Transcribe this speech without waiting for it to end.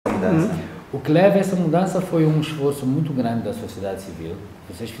mudança? O que leva a essa mudança foi um esforço muito grande da sociedade civil.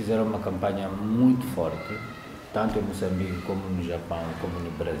 Vocês fizeram uma campanha muito forte, tanto em Moçambique como no Japão, como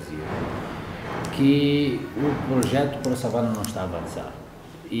no Brasil, que o projeto ProSAVANA não está a avançar.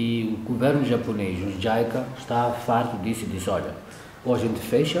 E o governo japonês, o JICA, está farto disso e diz, olha, ou a gente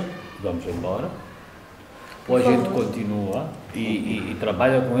fecha, vamos embora, ou a gente continua e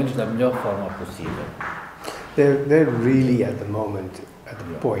trabalha com eles da melhor forma possível. They're really at the moment at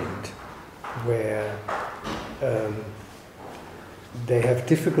the point where they have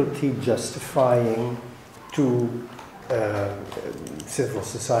difficulty justifying to civil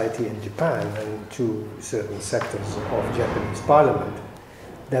society in Japan and to certain sectors of Japanese parliament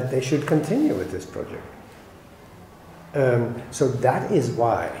that they should continue with this project. So that is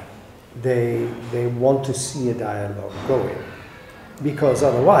why they want to see a dialogue going, because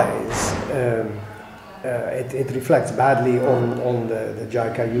otherwise it reflects badly on the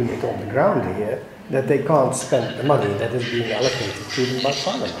JICA unit on the ground here, that they can't spend the money that is being allocated to them by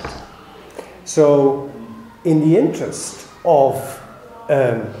Parliament. So in the interest of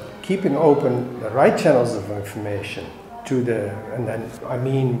keeping open the right channels of information to the, and then I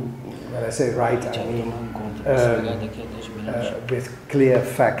mean, when I say right, I mean with clear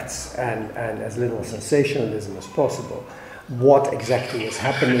facts and as little sensationalism as possible, what exactly is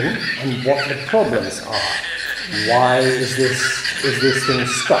happening and what the problems are. Why is this thing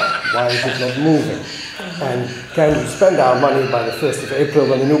stuck? Why is it not moving? And can we spend our money by the 1st of April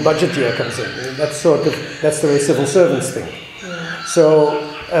when the new budget year comes in? That's the way civil servants think. So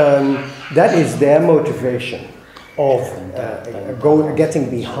that is their motivation of getting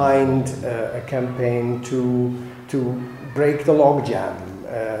behind a campaign to break the logjam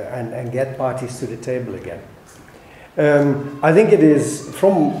and get parties to the table again. I think it is,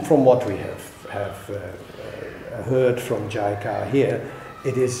 from what we have heard from JICA here,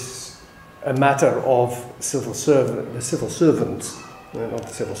 it is a matter of the civil servants, not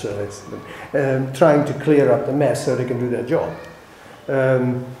the civil servants, trying to clear up the mess so they can do their job.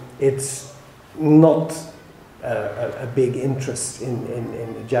 It's not a big interest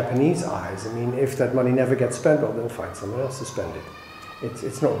in the Japanese eyes. I mean, if that money never gets spent, well, they'll find someone else to spend it.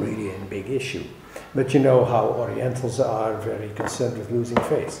 It's not really a big issue. But you know how Orientals are very concerned with losing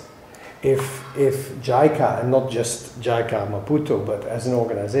face. If JICA, and not just JICA Maputo, but as an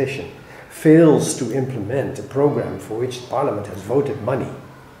organization, fails to implement a program for which Parliament has voted money,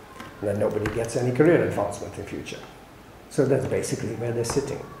 then nobody gets any career advancement in future. So that's basically where they're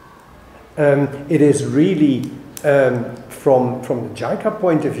sitting. It is really, from the JICA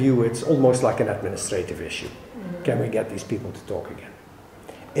point of view, it's almost like an administrative issue. Can we get these people to talk again?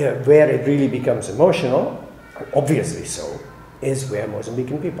 Where it really becomes emotional, obviously so, is where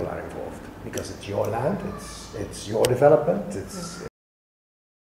Mozambican people are involved, because it's your land, it's your development, it's